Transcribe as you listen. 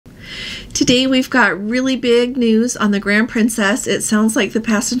Today we've got really big news on the Grand Princess. It sounds like the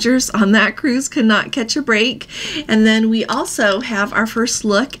passengers on that cruise cannot catch a break. And then we also have our first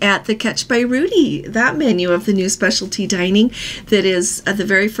look at the Catch by Rudi, that menu of the new specialty dining that is the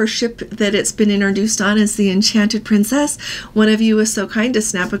very first ship that it's been introduced on is the Enchanted Princess. One of you was so kind to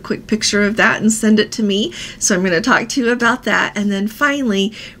snap a quick picture of that and send it to me, so I'm going to talk to you about that. And then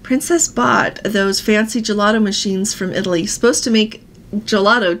finally, Princess bought those fancy gelato machines from Italy, supposed to make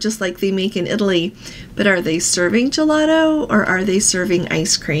gelato just like they make in Italy, but are they serving gelato or are they serving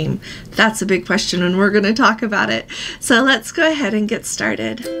ice cream? That's a big question, and we're going to talk about it. So let's go ahead and get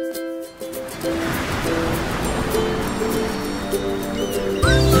started.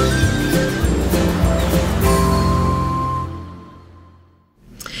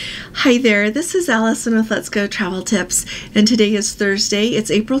 Hi there, this is Allison with Let's Go Travel Tips, and today is Thursday.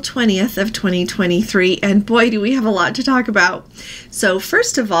 It's April 20th of 2023, and boy do we have a lot to talk about. So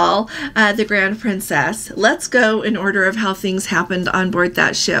first of all, the Grand Princess. Let's go in order of how things happened on board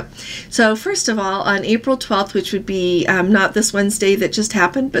that ship. So first of all, on April 12th, which would be not this Wednesday that just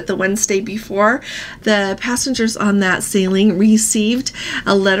happened, but the Wednesday before, the passengers on that sailing received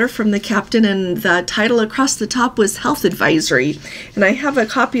a letter from the captain, and the title across the top was Health Advisory. And I have a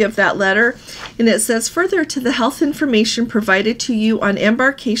copy of that letter, and it says, further to the health information provided to you on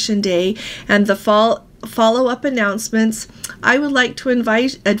embarkation day and the follow-up announcements, I would like to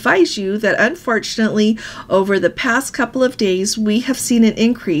advise you that unfortunately over the past couple of days we have seen an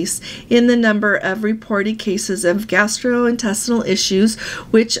increase in the number of reported cases of gastrointestinal issues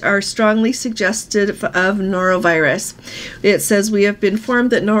which are strongly suggestive of norovirus. It says we have been informed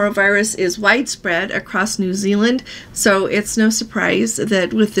that norovirus is widespread across New Zealand, so it's no surprise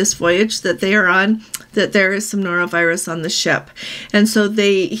that with this voyage that they are on that there is some norovirus on the ship. And so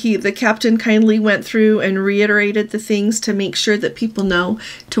the captain kindly went through and reiterated the things to make sure that people know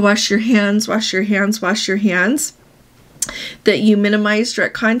to wash your hands, wash your hands, wash your hands, that you minimize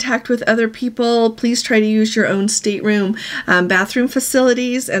direct contact with other people. Please try to use your own stateroom bathroom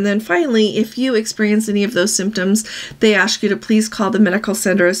facilities. And then finally, if you experience any of those symptoms, they ask you to please call the medical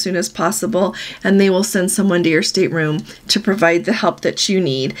center as soon as possible, and they will send someone to your stateroom to provide the help that you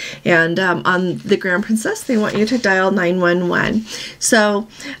need. And on the Grand Princess, they want you to dial 911. So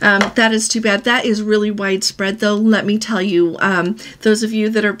that is too bad. That is really widespread, though. Let me tell you, those of you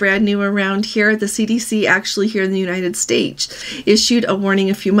that are brand new around here, the CDC actually here in the United States issued a warning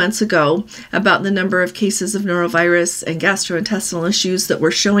a few months ago about the number of cases of norovirus and gastrointestinal issues that were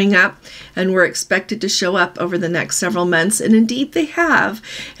showing up and were expected to show up over the next several months, and indeed they have.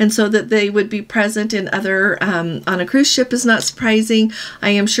 And so that they would be present in other on a cruise ship is not surprising.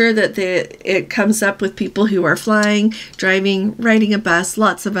 I am sure that it comes up with people who are flying, driving, riding a bus,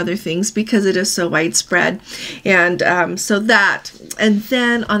 lots of other things, because it is so widespread. And so that, and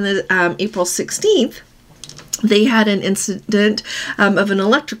then on the April 16th, they had an incident of an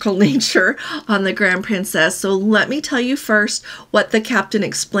electrical nature on the Grand Princess. So let me tell you first what the captain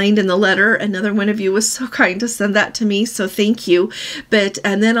explained in the letter. Another one of you was so kind to send that to me, so thank you.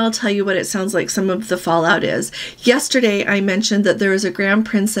 And then I'll tell you what it sounds like some of the fallout is. Yesterday I mentioned that there is a Grand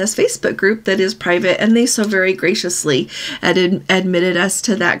Princess Facebook group that is private, and they so very graciously admitted us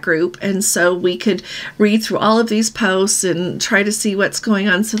to that group. And so we could read through all of these posts and try to see what's going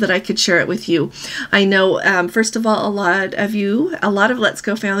on so that I could share it with you. I know first of all, a lot of Let's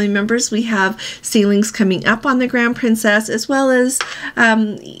Go family members, we have sailings coming up on the Grand Princess, as well as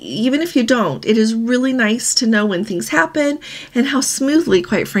even if you don't, it is really nice to know when things happen and how smoothly,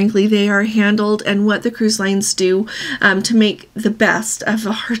 quite frankly, they are handled, and what the cruise lines do to make the best of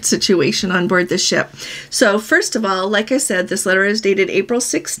a hard situation on board the ship. So first of all, like I said, this letter is dated April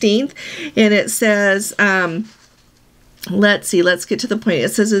 16th, and it says, let's get to the point.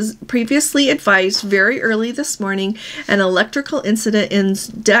 It says, as previously advised, very early this morning, an electrical incident in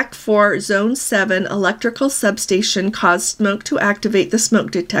Deck 4, Zone 7 electrical substation caused smoke to activate the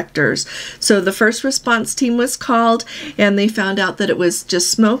smoke detectors. So the first response team was called, and they found out that it was just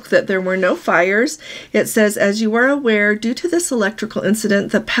smoke, that there were no fires. It says, as you are aware, due to this electrical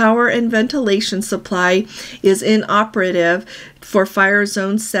incident, the power and ventilation supply is inoperative for Fire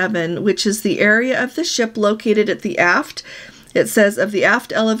Zone 7, which is the area of the ship located at the aft. It says, of the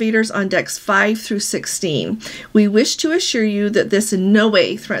aft elevators on decks 5 through 16. We wish to assure you that this in no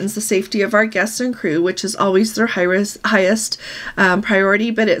way threatens the safety of our guests and crew, which is always their highest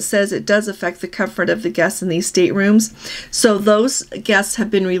priority, but it says it does affect the comfort of the guests in these staterooms. So those guests have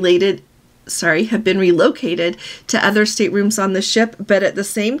been relocated to other staterooms on the ship, but at the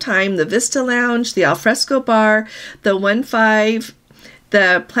same time, the Vista Lounge, the Alfresco Bar, the 1-5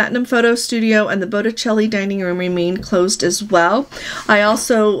 The Platinum Photo Studio and the Botticelli dining room remain closed as well. They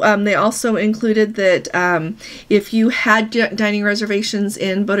also included that if you had dining reservations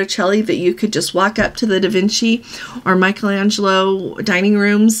in Botticelli, that you could just walk up to the Da Vinci or Michelangelo dining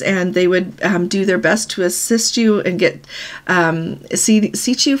rooms, and they would do their best to assist you and get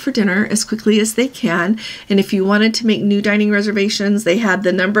seat you for dinner as quickly as they can. And if you wanted to make new dining reservations, they had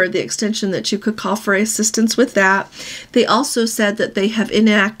the extension that you could call for assistance with that. They also said that they have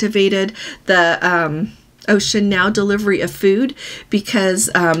inactivated the Ocean Now delivery of food because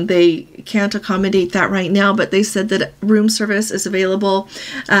they can't accommodate that right now, but they said that room service is available.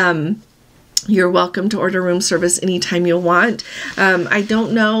 You're welcome to order room service anytime you want. I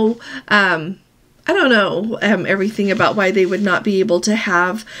don't know everything about why they would not be able to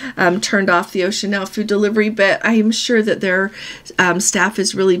have turned off the Ocean Now food delivery, but I am sure that their staff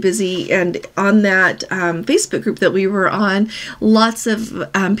is really busy. And on that Facebook group that we were on, lots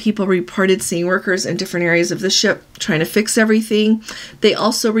of people reported seeing workers in different areas of the ship trying to fix everything. They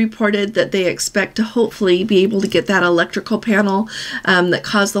also reported that they expect to hopefully be able to get that electrical panel that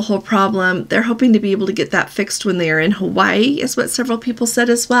caused the whole problem. They're hoping to be able to get that fixed when they are in Hawaii, is what several people said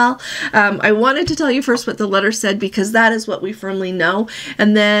as well. I wanted to tell you first what the letter said because that is what we firmly know.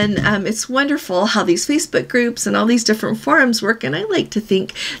 And then it's wonderful how these Facebook groups and all these different forums work. And I like to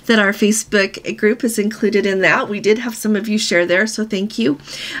think that our Facebook group is included in that. We did have some of you share there, so thank you,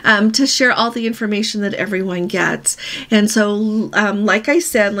 to share all the information that everyone gets. And so, like I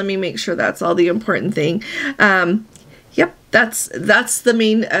said, let me make sure that's all the important thing. Yep, that's the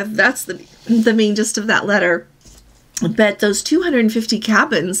main gist of that letter. But those 250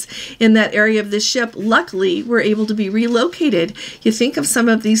 cabins in that area of the ship, luckily, were able to be relocated. You think of some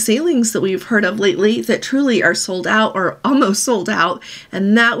of these sailings that we've heard of lately that truly are sold out or almost sold out,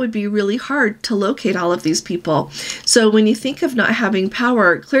 and that would be really hard to locate all of these people. So when you think of not having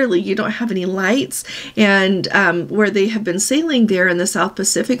power, clearly you don't have any lights, and where they have been sailing there in the South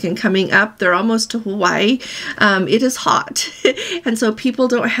Pacific and coming up, they're almost to Hawaii, it is hot, and so people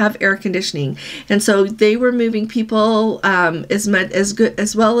don't have air conditioning, and so they were moving people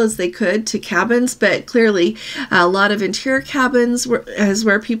as well as they could to cabins, but clearly a lot of interior cabins is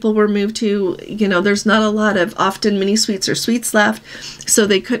where people were moved to. You know, there's not a lot of often mini suites or suites left, so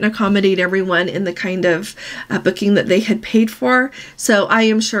they couldn't accommodate everyone in the kind of booking that they had paid for. So I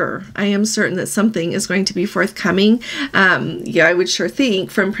am certain that something is going to be forthcoming. Yeah, I would sure think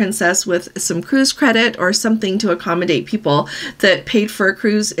from Princess with some cruise credit or something to accommodate people that paid for a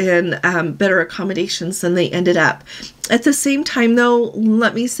cruise in better accommodations than they ended up. At the same time, though,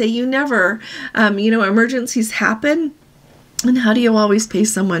 let me say emergencies happen. And how do you always pay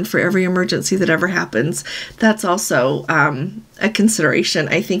someone for every emergency that ever happens? That's also a consideration,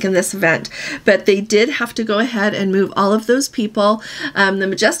 I think, in this event. But they did have to go ahead and move all of those people. The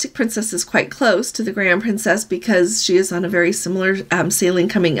Majestic Princess is quite close to the Grand Princess because she is on a very similar sailing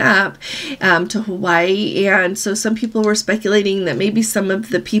coming up to Hawaii. And so some people were speculating that maybe some of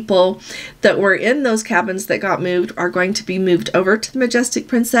the people that were in those cabins that got moved are going to be moved over to the Majestic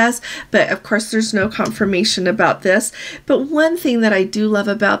Princess. But of course, there's no confirmation about this. But one thing that I do love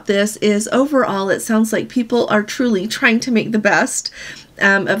about this is overall, it sounds like people are truly trying to make the best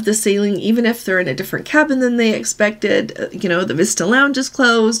of the sailing, even if they're in a different cabin than they expected. The Vista Lounge is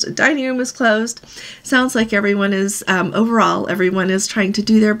closed, dining room is closed. Sounds like everyone is, overall, everyone is trying to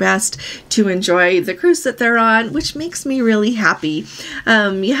do their best to enjoy the cruise that they're on, which makes me really happy.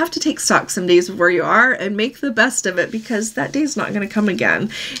 You have to take stock some days of where you are and make the best of it because that day's not going to come again.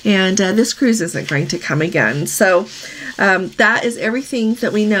 And this cruise isn't going to come again. So that is everything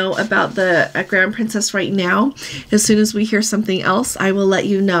that we know about the Grand Princess right now. As soon as we hear something else, I will let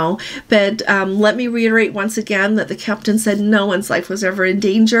you know. But let me reiterate once again that the captain said no one's life was ever in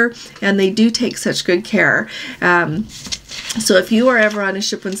danger, and they do take such good care. So if you are ever on a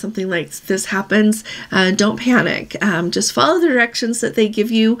ship when something like this happens, don't panic. Just follow the directions that they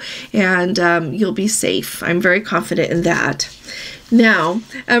give you, and you'll be safe. I'm very confident in that. Now,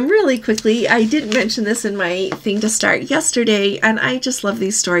 really quickly, I didn't mention this in my thing to start yesterday, and I just love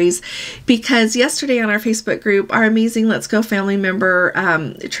these stories because yesterday on our Facebook group, our amazing Let's Go family member,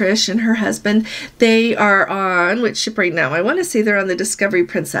 Trish and her husband, they are on, which ship right now? I want to say they're on the Discovery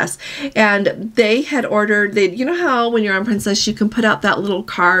Princess, and they had ordered, you know how when you're on Princess, you can put out that little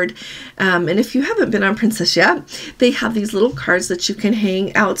card, and if you haven't been on Princess yet, they have these little cards that you can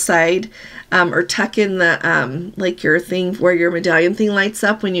hang outside or tuck in the like your thing where your medallion thing lights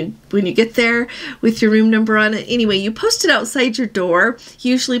up when you get there with your room number on it. Anyway, you post it outside your door,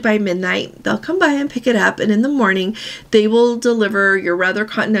 usually by midnight. They'll come by and pick it up, and in the morning they will deliver your rather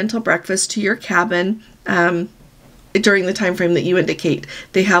continental breakfast to your cabin. during the time frame that you indicate.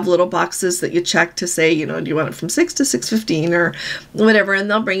 They have little boxes that you check to say, you know, do you want it from 6 to 6:15 or whatever, and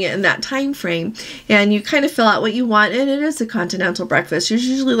they'll bring it in that time frame. And you kind of fill out what you want, and it is a continental breakfast. There's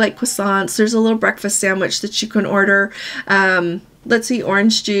usually like croissants. There's a little breakfast sandwich that you can order. Let's see,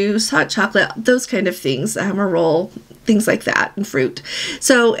 orange juice, hot chocolate, those kind of things, a roll, things like that, and fruit.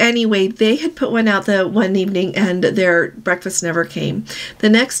 So anyway, they had put one out the one evening, and their breakfast never came.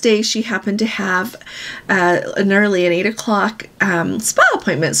 The next day, she happened to have an 8 o'clock spa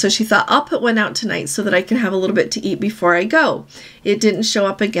appointment. So she thought, I'll put one out tonight so that I can have a little bit to eat before I go. It didn't show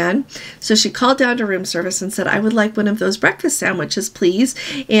up again. So she called down to room service and said, I would like one of those breakfast sandwiches, please.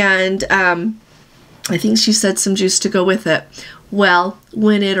 And I think she said some juice to go with it. Well,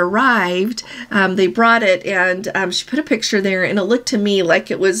 when it arrived, they brought it, and she put a picture there, and it looked to me like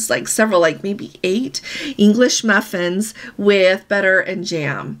it was like several, like maybe 8 English muffins with butter and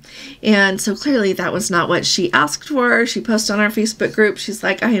jam. And so clearly that was not what she asked for. She posted on our Facebook group. She's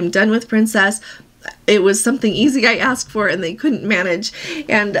like, I am done with Princess. It was something easy I asked for, and they couldn't manage.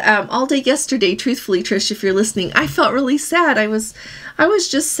 And all day yesterday, truthfully, Trish, if you're listening, I felt really sad. I was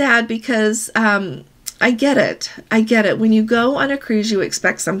just sad because I get it. I get it. When you go on a cruise, you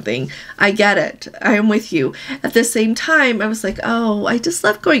expect something. I get it. I am with you. At the same time, I was like, oh, I just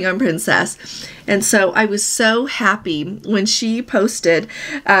love going on Princess. And so I was so happy when she posted,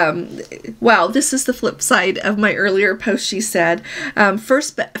 wow, this is the flip side of my earlier post. She said,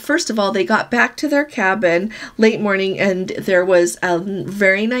 first of all, they got back to their cabin late morning, and there was a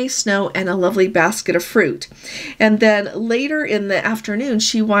very nice snow and a lovely basket of fruit. And then later in the afternoon,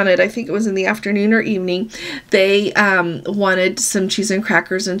 she wanted, I think it was in the afternoon or evening, they wanted some cheese and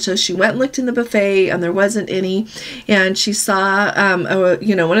crackers. And so she went and looked in the buffet, and there wasn't any. And she saw,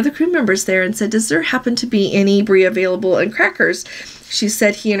 one of the crew members there and said, does there happen to be any brie available and crackers? She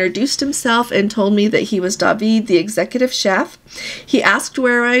said he introduced himself and told me that he was David, the executive chef. He asked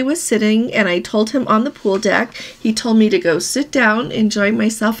where I was sitting, and I told him on the pool deck. He told me to go sit down, enjoy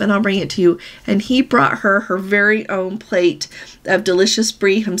myself, and I'll bring it to you. And he brought her her very own plate of delicious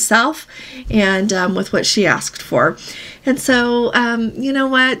brie himself, and with what she asked for. And so, you know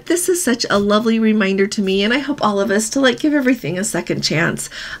what? This is such a lovely reminder to me, and I hope all of us to give everything a second chance.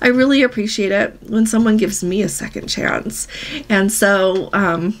 I really appreciate it when someone gives me a second chance. And so,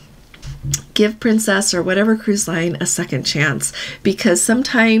 give Princess or whatever cruise line a second chance, because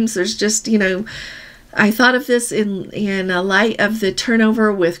sometimes there's just, I thought of this in a light of the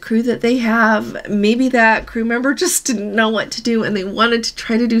turnover with crew that they have. Maybe that crew member just didn't know what to do, and they wanted to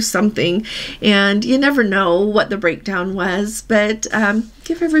try to do something, and you never know what the breakdown was, but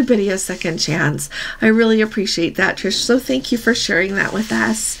give everybody a second chance. I really appreciate that, Trish, so thank you for sharing that with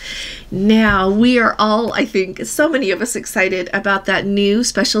us. Now, we are all, I think, so many of us excited about that new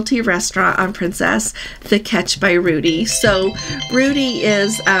specialty restaurant on Princess, The Catch by Rudi. So, Rudi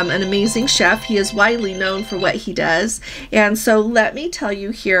is an amazing chef. He is widely known for what he does. And so, let me tell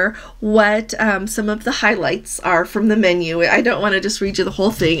you here what some of the highlights are from the menu. I don't want to just read you the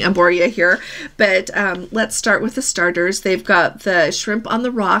whole thing and bore you here, but let's start with the starters. They've got the shrimp on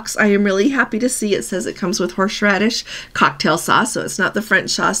the rocks. I am really happy to see it says it comes with horseradish cocktail sauce, so it's not the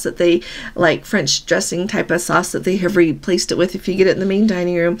French sauce that they like, French dressing type of sauce that they have replaced it with if you get it in the main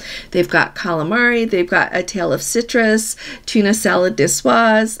dining room. They've got calamari, they've got a tail of citrus, tuna salad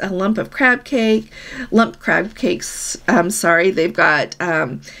niçoise, a lump crab cakes, they've got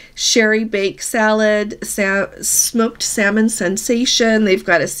sherry baked salad, smoked salmon sensation, they've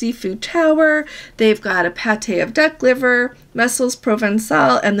got a seafood tower, they've got a pate of duck liver, mussels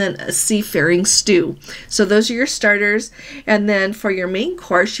provençal, and then a seafaring stew. So those are your starters. And then for your main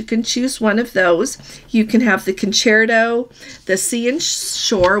course, you can choose one of those. You can have the concerto, the sea and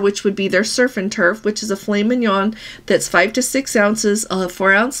shore, which would be their surf and turf, which is a filet mignon that's 5 to 6 ounces, a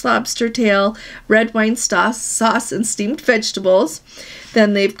 4-ounce lobster tail, red wine sauce, and steamed vegetables.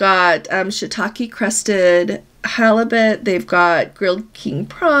 Then they've got shiitake crusted halibut, they've got grilled king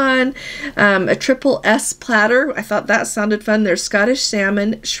prawn, a triple S platter. I thought that sounded fun. There's Scottish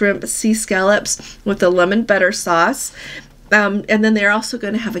salmon, shrimp, sea scallops with a lemon butter sauce. And then they're also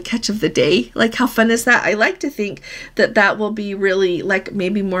going to have a catch of the day. Like, how fun is that? I like to think that that will be really like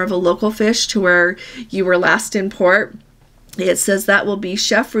maybe more of a local fish to where you were last in port. It says that will be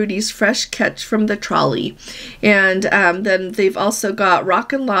Chef Rudi's fresh catch from the trolley. And then they've also got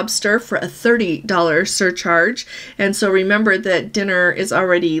rock and lobster for a $30 surcharge. And so remember that dinner is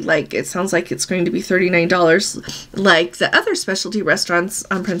already it sounds like it's going to be $39 like the other specialty restaurants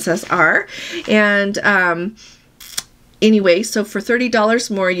on Princess are. And Anyway, so for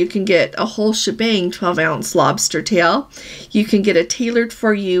 $30 more, you can get a whole shebang 12-ounce lobster tail. You can get a tailored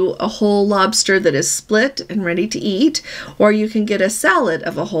for you a whole lobster that is split and ready to eat, or you can get a salad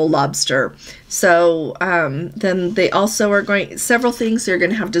of a whole lobster. So then they also are going, several things. They're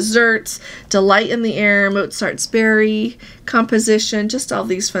going to have desserts, delight in the air, Mozart's berry composition, just all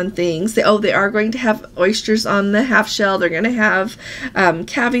these fun things. They are going to have oysters on the half shell. They're going to have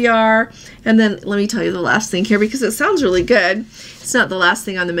caviar. And then let me tell you the last thing here, because it sounds really good. It's not the last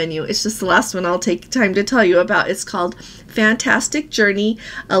thing on the menu. It's just the last one I'll take time to tell you about. It's called Fantastic Journey,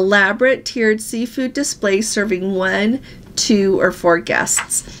 elaborate tiered seafood display serving 1, 2, or 4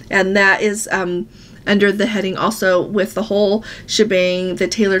 guests. And that is under the heading also with the whole shebang, the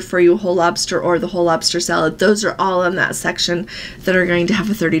tailored for you whole lobster or the whole lobster salad. Those are all in that section that are going to have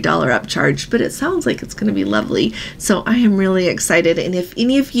a $30 upcharge, but it sounds like it's going to be lovely. So I am really excited. And if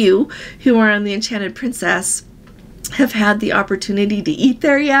any of you who are on the Enchanted Princess have had the opportunity to eat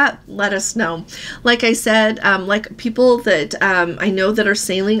there yet, let us know. Like I said, like people that I know that are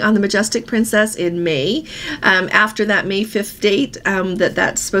sailing on the Majestic Princess in May, after that May 5th date,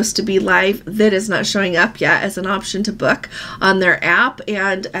 that's supposed to be live, that is not showing up yet as an option to book on their app.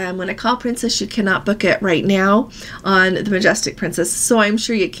 And when I call Princess, you cannot book it right now on the Majestic Princess, so I'm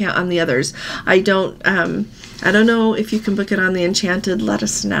sure you can't on the others. I don't know if you can book it on the Enchanted. Let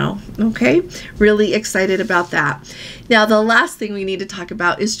us know. Okay? Really excited about that. Now, the last thing we need to talk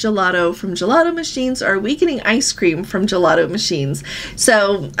about is gelato from gelato machines. Or are we getting ice cream from gelato machines?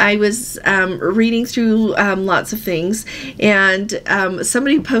 So I was reading through lots of things, and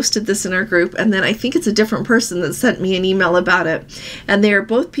somebody posted this in our group, and then I think it's a different person that sent me an email about it. And they are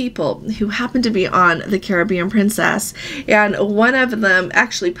both people who happen to be on the Caribbean Princess. And one of them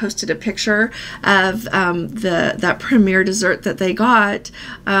actually posted a picture of that premiere dessert that they got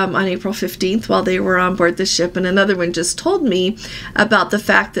on April 15th while they were on board the ship, and another one just told me about the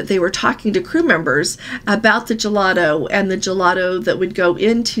fact that they were talking to crew members about the gelato and the gelato that would go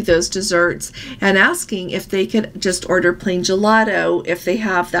into those desserts, and asking if they could just order plain gelato if they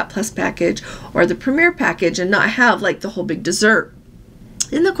have that plus package or the premiere package and not have like the whole big dessert.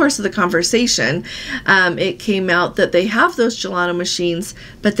 In the course of the conversation, it came out that they have those gelato machines,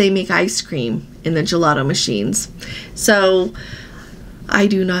 but they make ice cream in the gelato machines. So I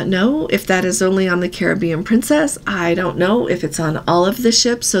do not know if that is only on the Caribbean Princess. I don't know if it's on all of the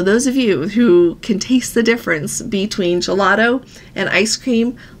ships. So those of you who can taste the difference between gelato and ice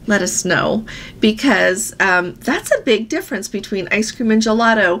cream, let us know, because that's a big difference between ice cream and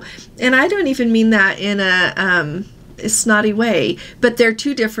gelato. And I don't even mean that in a snotty way, but they're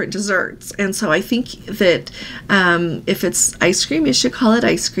two different desserts. And so I think that if it's ice cream, you should call it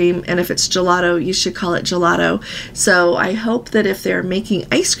ice cream, and if it's gelato, you should call it gelato. So I hope that if they're making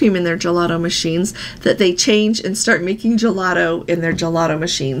ice cream in their gelato machines, that they change and start making gelato in their gelato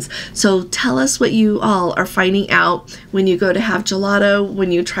machines. So tell us what you all are finding out when you go to have gelato,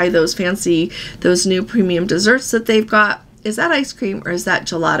 when you try those new premium desserts that they've got. Is that ice cream or is that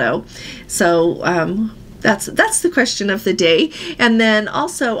gelato? So that's the question of the day. And then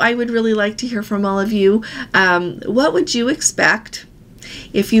also, I would really like to hear from all of you. What would you expect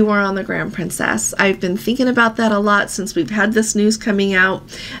if you were on the Grand Princess? I've been thinking about that a lot since we've had this news coming out,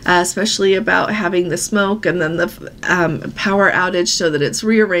 especially about having the smoke and then the power outage, so that it's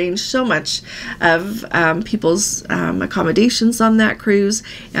rearranged so much of people's accommodations on that cruise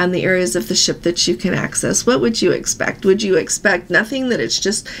and the areas of the ship that you can access. What would you expect? Would you expect nothing, that it's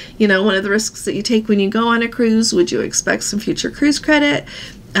just, one of the risks that you take when you go on a cruise? Would you expect some future cruise credit?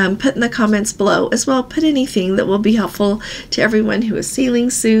 Put in the comments below as well. Put anything that will be helpful to everyone who is sailing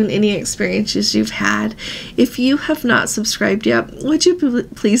soon, any experiences you've had. If you have not subscribed yet, would you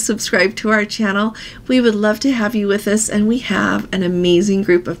please subscribe to our channel? We would love to have you with us, and we have an amazing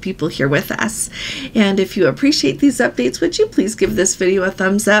group of people here with us. And if you appreciate these updates, would you please give this video a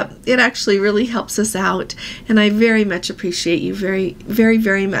thumbs up? It actually really helps us out, and I very much appreciate you very, very,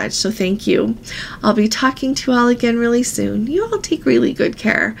 very much. So thank you. I'll be talking to you all again really soon. You all take really good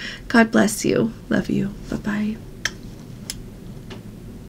care. God bless you. Love you. Bye-bye.